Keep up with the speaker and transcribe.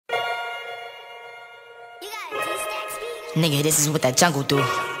Nigga, this is what that jungle do.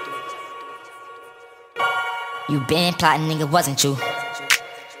 You been plotting, nigga, wasn't you?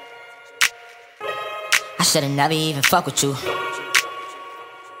 I should've never even fuck with you.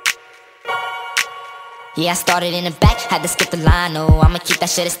 Yeah, I started in the back, had to skip the line, no. I'ma keep that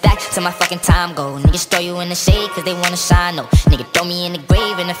shit a stack till my fucking time go. Niggas throw you in the shade cause they wanna shine, no. Nigga throw me in the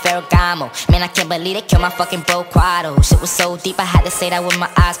grave in the Ferragamo. Man, I can't believe they killed my fucking bro Quado. Shit was so deep, I had to say that with my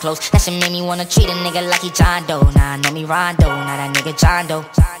eyes closed. That shit made me wanna treat a nigga like he John Doe. Nah, I know me Rondo, nah, that nigga John Doe.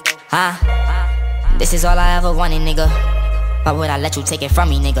 Huh? This is all I ever wanted, nigga. Why would I let you take it from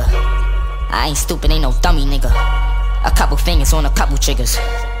me, nigga? I ain't stupid, ain't no dummy, nigga. A couple fingers on a couple triggers.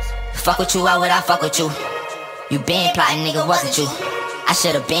 Fuck with you, why would I fuck with you? You been plotting, nigga, wasn't you? I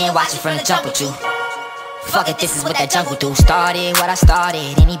should've been watching from the jump with you. Fuck it, this is what that jungle do. Started what I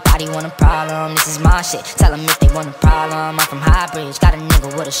started. Anybody want a problem? This is my shit. Tell them if they want a problem. I'm from High Bridge. Got a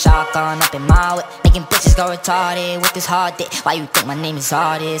nigga with a shotgun up in my whip. Making bitches go retarded with this hard dick. Why you think my name is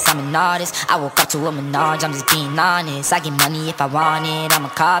artist? I'm an artist. I woke up to a menage, I'm just being honest. I get money if I want it, I'ma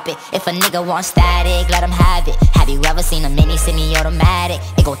cop it. If a nigga wants static, let him have it. Have you ever seen a mini semi-automatic?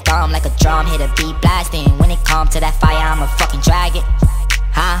 It go thumb like a drum, hit a beat blasting. When it come to that fire, I'ma fucking drag it.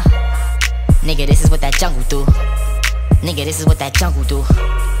 Huh? Nigga, this is what that jungle do. Nigga, this is what that jungle do.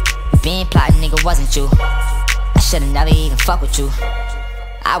 You been plotting, nigga, wasn't you? I should've never even fuck with you.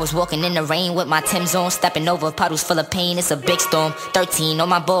 I was walking in the rain with my Tim's on, stepping over puddles full of pain. It's a big storm. 13 on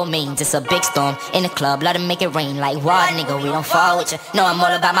my bull mains, it's a big storm. In the club, let 'em make it rain like what, nigga? We don't fall with you. No, I'm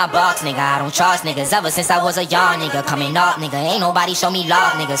all about my box, nigga. I don't trust niggas ever since I was a young nigga. Coming up, nigga. Ain't nobody show me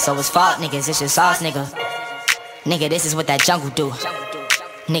love, nigga. So it's fault, niggas. It's just us, nigga. Nigga, this is what that jungle do.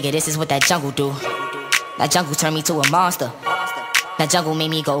 Nigga, this is what that jungle do. That jungle turned me to a monster. That jungle made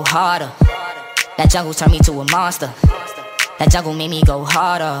me go harder. That jungle turned me to a monster. That jungle made me go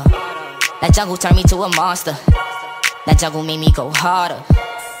harder. That jungle turned me to a monster. That jungle made me go harder.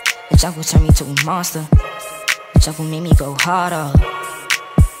 That jungle turned me to a monster. That jungle made me go harder.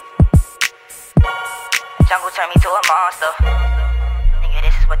 Jungle turned me to a monster. Nigga,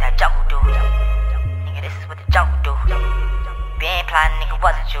 this is what that jungle do. Nigga, this is what the jungle do. Been plotting, nigga,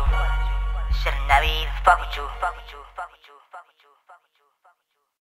 wasn't you? Should've never even fuck with you.